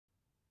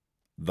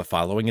The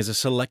following is a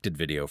selected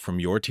video from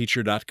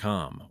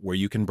yourteacher.com, where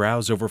you can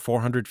browse over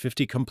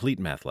 450 complete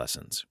math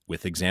lessons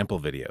with example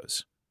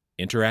videos,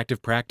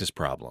 interactive practice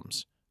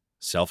problems,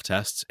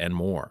 self-tests, and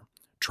more.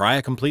 Try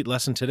a complete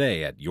lesson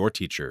today at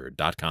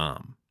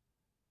yourteacher.com.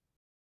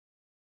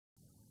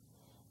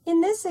 In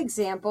this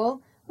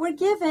example, we're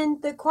given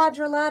the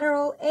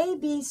quadrilateral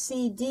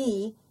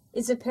ABCD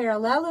is a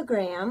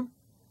parallelogram,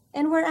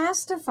 and we're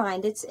asked to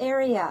find its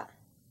area.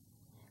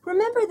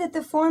 Remember that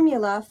the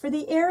formula for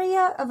the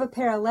area of a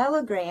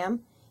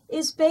parallelogram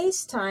is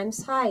base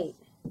times height.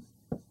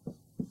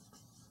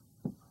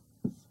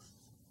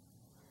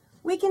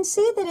 We can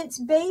see that its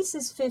base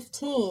is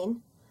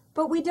 15,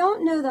 but we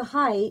don't know the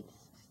height,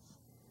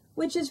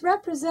 which is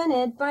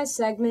represented by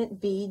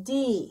segment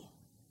BD.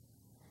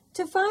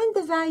 To find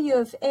the value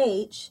of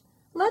h,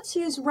 let's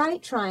use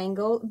right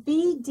triangle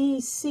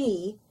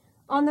BDC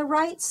on the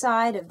right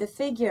side of the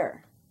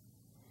figure.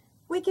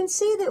 We can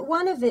see that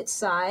one of its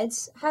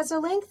sides has a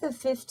length of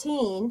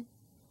 15,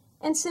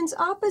 and since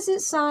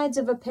opposite sides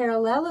of a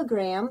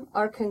parallelogram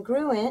are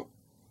congruent,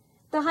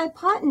 the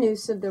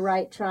hypotenuse of the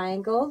right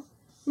triangle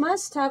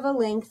must have a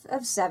length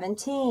of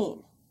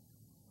 17.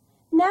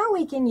 Now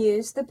we can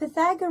use the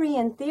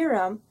Pythagorean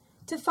theorem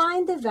to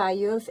find the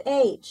value of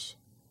h,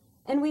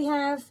 and we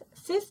have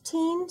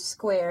 15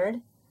 squared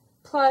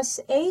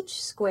plus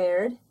h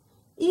squared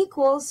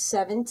equals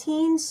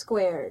 17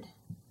 squared.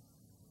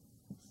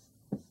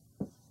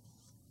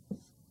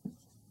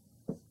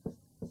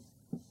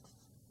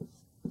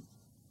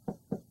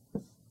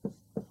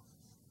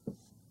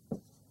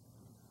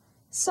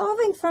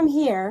 Solving from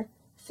here,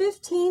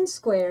 15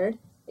 squared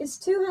is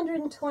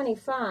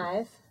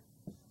 225,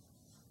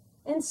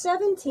 and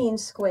 17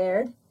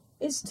 squared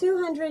is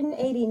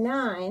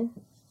 289,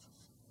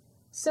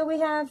 so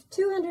we have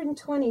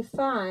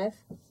 225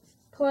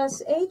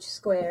 plus h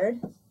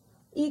squared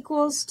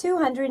equals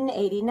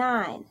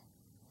 289.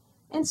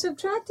 And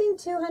subtracting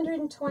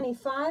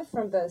 225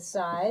 from both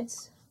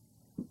sides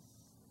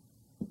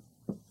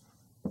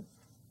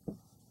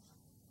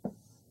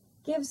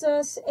gives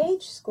us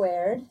h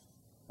squared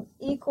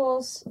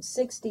equals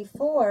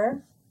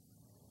 64,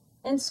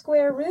 and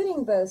square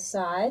rooting both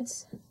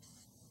sides,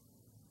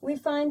 we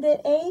find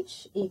that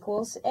h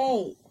equals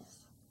 8.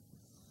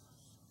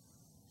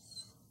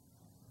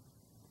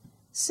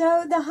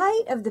 So the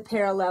height of the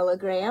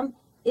parallelogram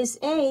is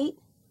 8,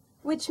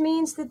 which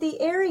means that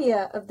the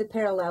area of the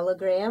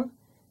parallelogram,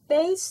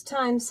 base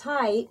times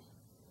height,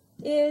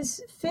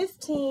 is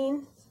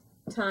 15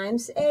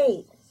 times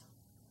 8,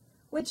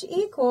 which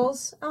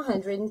equals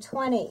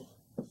 120.